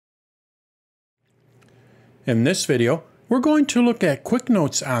In this video, we're going to look at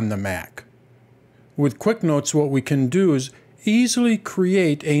QuickNotes on the Mac. With QuickNotes, what we can do is easily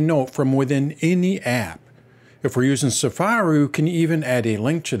create a note from within any app. If we're using Safari, we can even add a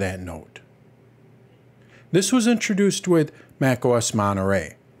link to that note. This was introduced with macOS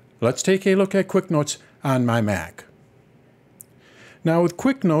Monterey. Let's take a look at QuickNotes on my Mac. Now with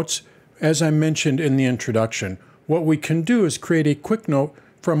QuickNotes, as I mentioned in the introduction, what we can do is create a quick note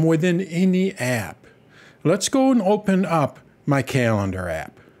from within any app. Let's go and open up my Calendar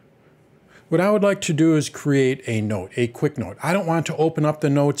app. What I would like to do is create a note, a quick note. I don't want to open up the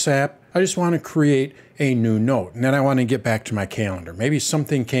Notes app. I just want to create a new note. And then I want to get back to my calendar. Maybe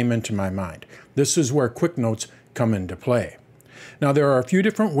something came into my mind. This is where QuickNotes come into play. Now there are a few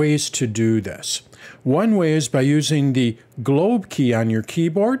different ways to do this. One way is by using the globe key on your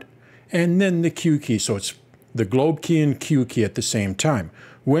keyboard and then the Q key. So it's the globe key and Q key at the same time.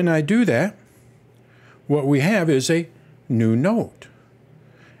 When I do that, what we have is a new note.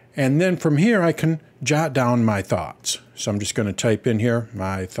 And then from here I can jot down my thoughts. So I'm just going to type in here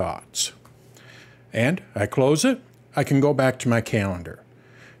my thoughts. And I close it. I can go back to my calendar.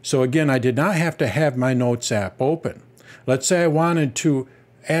 So again, I did not have to have my Notes app open. Let's say I wanted to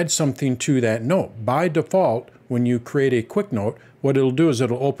add something to that note. By default, when you create a quick note, what it'll do is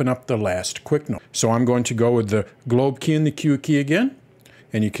it'll open up the last quick note. So I'm going to go with the globe key and the Q key again,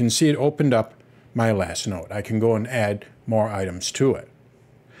 and you can see it opened up my last note. I can go and add more items to it.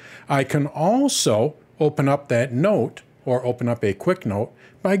 I can also open up that note or open up a quick note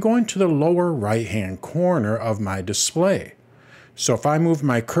by going to the lower right-hand corner of my display. So if I move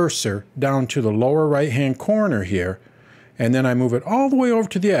my cursor down to the lower right-hand corner here, and then I move it all the way over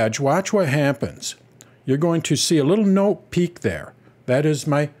to the edge, watch what happens. You're going to see a little note peek there. That is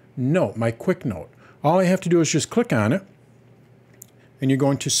my note, my quick note. All I have to do is just click on it, and you're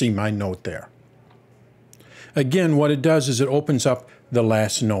going to see my note there. Again, what it does is it opens up the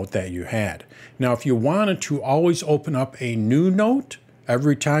last note that you had. Now, if you wanted to always open up a new note,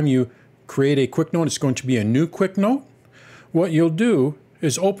 every time you create a quick note, it's going to be a new quick note. What you'll do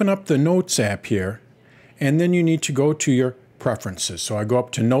is open up the Notes app here, and then you need to go to your Preferences. So I go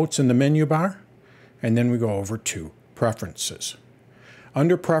up to Notes in the menu bar, and then we go over to Preferences.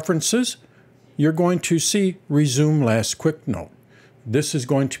 Under Preferences, you're going to see Resume Last Quick Note. This is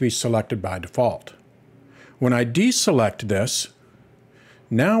going to be selected by default. When I deselect this,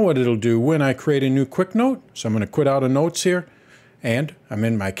 now what it'll do when I create a new quick note, so I'm going to quit out of Notes here, and I'm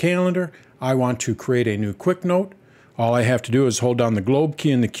in my calendar. I want to create a new quick note. All I have to do is hold down the globe key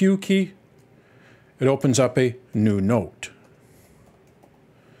and the Q key. It opens up a new note.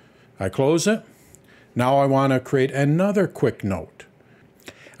 I close it. Now I want to create another quick note.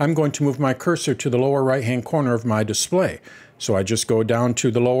 I'm going to move my cursor to the lower right-hand corner of my display. So I just go down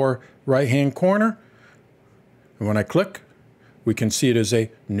to the lower right-hand corner, and when I click, we can see it as a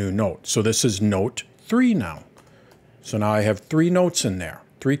new note. So this is Note 3 now. So now I have 3 notes in there,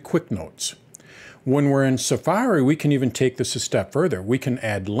 3 quick notes. When we're in Safari, we can even take this a step further. We can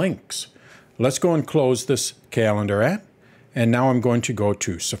add links. Let's go and close this Calendar app, and now I'm going to go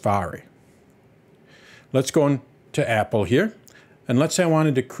to Safari. Let's go into Apple here, and let's say I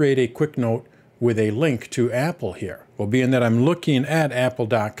wanted to create a quick note with a link to Apple here. Well, being that I'm looking at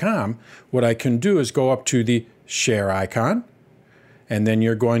apple.com, what I can do is go up to the share icon, and then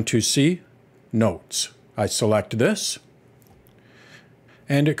you're going to see Notes. I select this,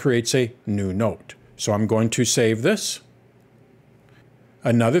 and it creates a new note. So I'm going to save this.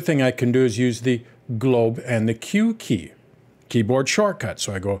 Another thing I can do is use the globe and the Q key, keyboard shortcut.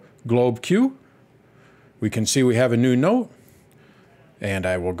 So I go globe Q. We can see we have a new note, and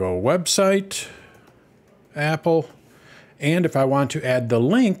I will go website, Apple, and if I want to add the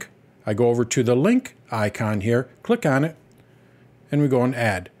link, I go over to the link icon here, click on it, and we go and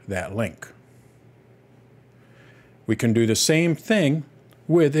add that link. We can do the same thing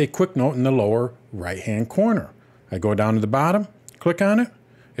with a quick note in the lower right-hand corner. I go down to the bottom, click on it.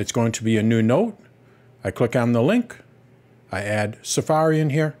 It's going to be a new note. I click on the link. I add Safari in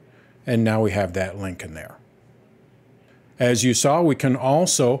here, and now we have that link in there. As you saw, we can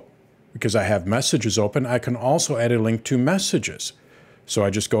also, because I have Messages open, I can also add a link to Messages. So I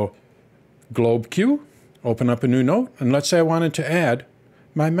just go globe Q, open up a new note, and let's say I wanted to add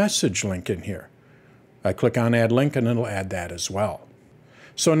my message link in here. I click on Add Link, and it'll add that as well.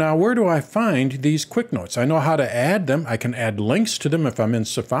 So now where do I find these quick notes? I know how to add them. I can add links to them if I'm in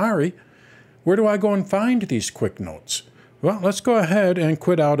Safari. Where do I go and find these quick notes? Well, let's go ahead and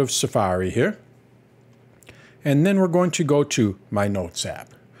quit out of Safari here. And then we're going to go to my Notes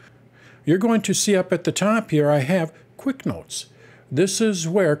app. You're going to see up at the top here I have Quick Notes. This is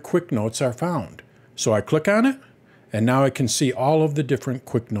where quick notes are found. So I click on it, and now I can see all of the different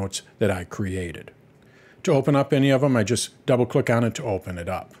quick notes that I created. To open up any of them, I just double click on it to open it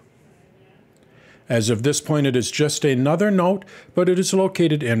up. As of this point, it is just another note, but it is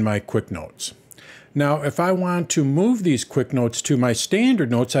located in my quick notes. Now, if I want to move these quick notes to my standard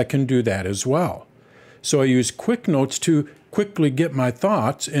notes, I can do that as well. So I use quick notes to quickly get my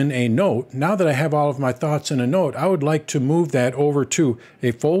thoughts in a note. Now that I have all of my thoughts in a note, I would like to move that over to a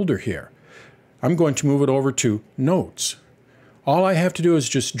folder here. I'm going to move it over to Notes. All I have to do is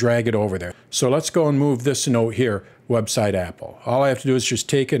just drag it over there. So let's go and move this note here, Website Apple. All I have to do is just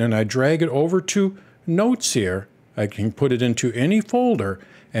take it and I drag it over to Notes here. I can put it into any folder,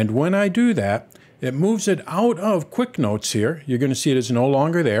 and when I do that, it moves it out of Quick Notes here. You're going to see it is no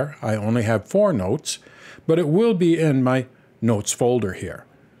longer there. I only have 4 notes, but it will be in my Notes folder here.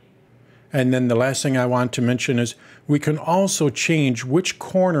 And then the last thing I want to mention is we can also change which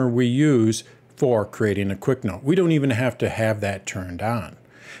corner we use for creating a quick note. We don't even have to have that turned on.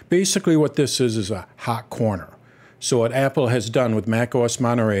 Basically what this is a hot corner. So what Apple has done with macOS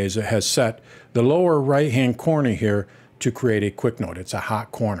Monterey is it has set the lower right hand corner here to create a quick note. It's a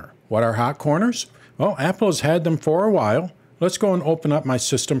hot corner. What are hot corners? Well, Apple has had them for a while. Let's go and open up my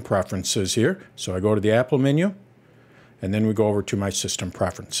system preferences here. So I go to the Apple menu, and then we go over to my system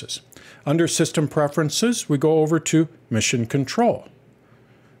preferences. Under system preferences, we go over to mission control.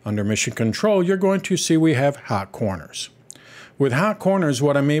 Under mission control, you're going to see we have hot corners. With hot corners,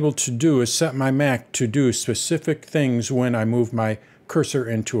 what I'm able to do is set my Mac to do specific things when I move my cursor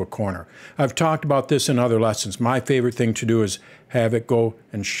into a corner. I've talked about this in other lessons. My favorite thing to do is have it go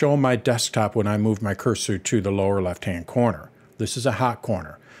and show my desktop when I move my cursor to the lower left-hand corner. This is a hot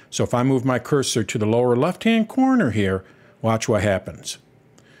corner. So if I move my cursor to the lower left-hand corner here, watch what happens.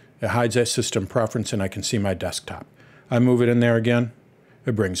 It hides that system preference and I can see my desktop. I move it in there again,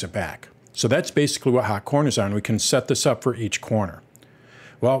 it brings it back. So that's basically what hot corners are, and we can set this up for each corner.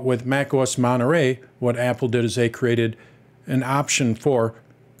 Well, with macOS Monterey, what Apple did is they created an option for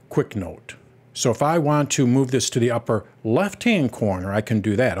Quick Note. So if I want to move this to the upper left-hand corner, I can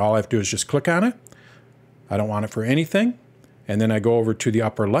do that. All I have to do is just click on it. I don't want it for anything. And then I go over to the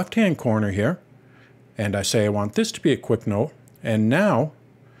upper left-hand corner here, and I say I want this to be a Quick Note. And now,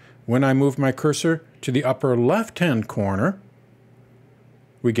 when I move my cursor to the upper left-hand corner,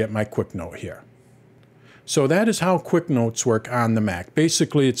 we get my Quick Note here. So that is how Quick Notes work on the Mac.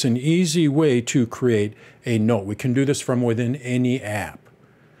 Basically, it's an easy way to create a note. We can do this from within any app.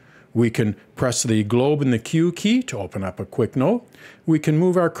 We can press the globe and the Q key to open up a Quick Note. We can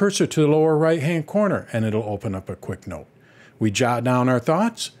move our cursor to the lower right-hand corner, and it'll open up a Quick Note. We jot down our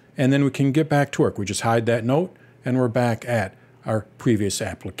thoughts, and then we can get back to work. We just hide that note, and we're back at our previous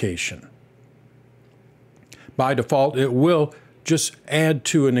application. By default, it will just add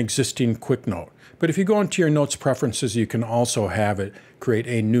to an existing Quick Note. But if you go into your Notes preferences, you can also have it create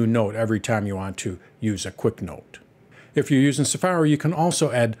a new note every time you want to use a Quick Note. If you're using Safari, you can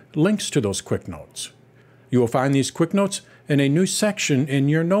also add links to those Quick Notes. You will find these Quick Notes in a new section in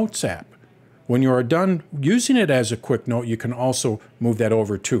your Notes app. When you are done using it as a Quick Note, you can also move that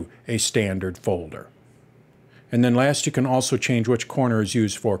over to a standard folder. And then last, you can also change which corner is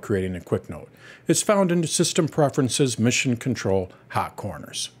used for creating a Quick Note. It's found in System Preferences, Mission Control, Hot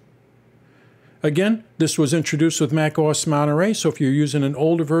Corners. Again, this was introduced with macOS Monterey, so if you're using an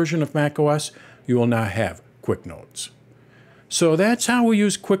older version of macOS, you will not have Quick Notes. So that's how we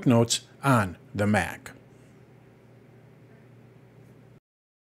use Quick Notes on the Mac.